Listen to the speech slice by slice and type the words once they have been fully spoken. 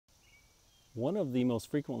One of the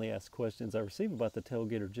most frequently asked questions I receive about the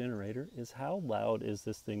TailGator generator is how loud is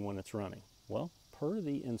this thing when it's running? Well, per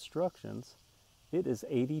the instructions, it is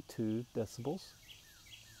 82 decibels,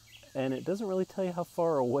 and it doesn't really tell you how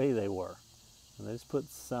far away they were. And they just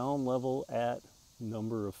put sound level at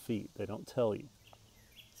number of feet. They don't tell you.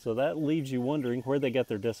 So that leaves you wondering where they got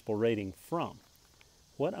their decibel rating from.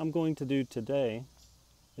 What I'm going to do today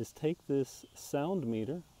is take this sound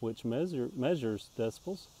meter, which measures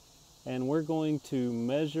decibels, and we're going to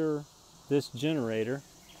measure this generator,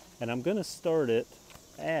 and I'm going to start it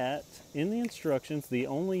at, in the instructions, the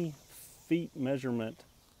only feet measurement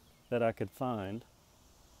that I could find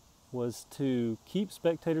was to keep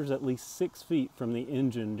spectators at least 6 feet from the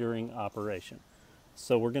engine during operation.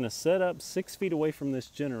 So we're going to set up 6 feet away from this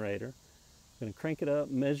generator. I'm going to crank it up,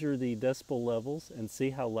 measure the decibel levels, and see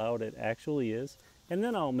how loud it actually is. And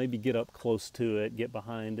then I'll maybe get up close to it, get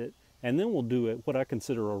behind it, and then we'll do it what I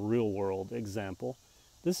consider a real-world example.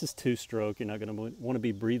 This is two-stroke. You're not going to want to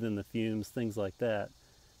be breathing the fumes, things like that.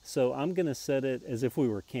 So I'm going to set it as if we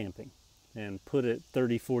were camping and put it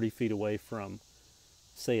 30, 40 feet away from,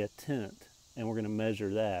 say, a tent, and we're going to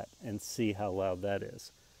measure that and see how loud that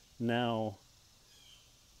is. Now,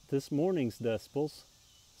 this morning's decibels,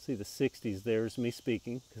 see the 60s, there's me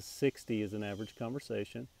speaking, because 60 is an average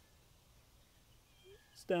conversation.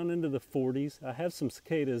 It's down into the 40s. I have some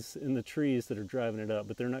cicadas in the trees that are driving it up,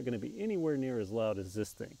 but they're not going to be anywhere near as loud as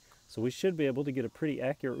this thing. So we should be able to get a pretty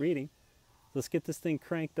accurate reading. Let's get this thing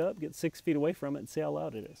cranked up, get 6 feet away from it, and see how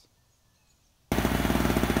loud it is.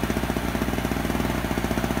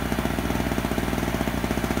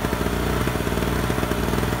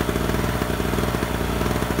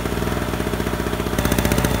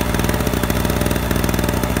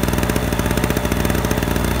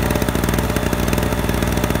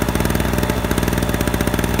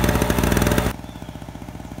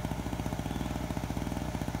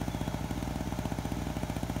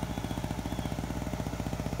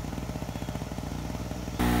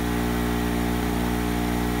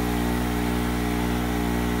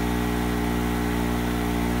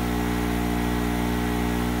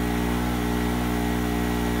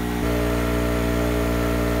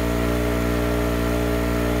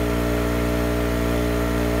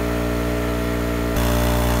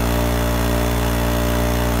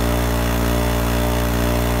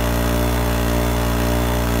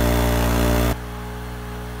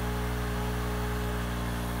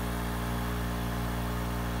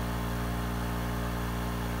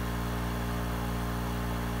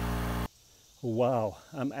 Wow,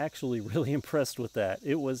 I'm actually really impressed with that.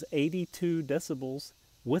 It was 82 decibels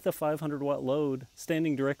with a 500 watt load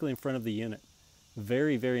standing directly in front of the unit.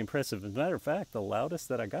 Very, very impressive. As a matter of fact, the loudest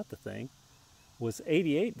that I got the thing was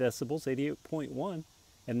 88 decibels, 88.1,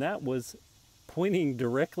 and that was pointing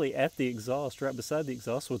directly at the exhaust, right beside the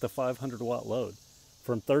exhaust with a 500 watt load.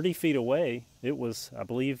 From 30 feet away, it was, I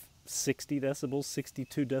believe, 60 decibels,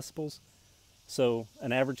 62 decibels. So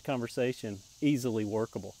an average conversation, easily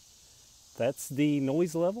workable. That's the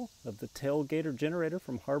noise level of the TailGator generator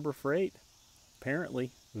from Harbor Freight.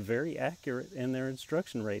 Apparently very accurate in their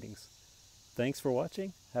instruction ratings. Thanks for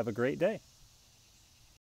watching. Have a great day.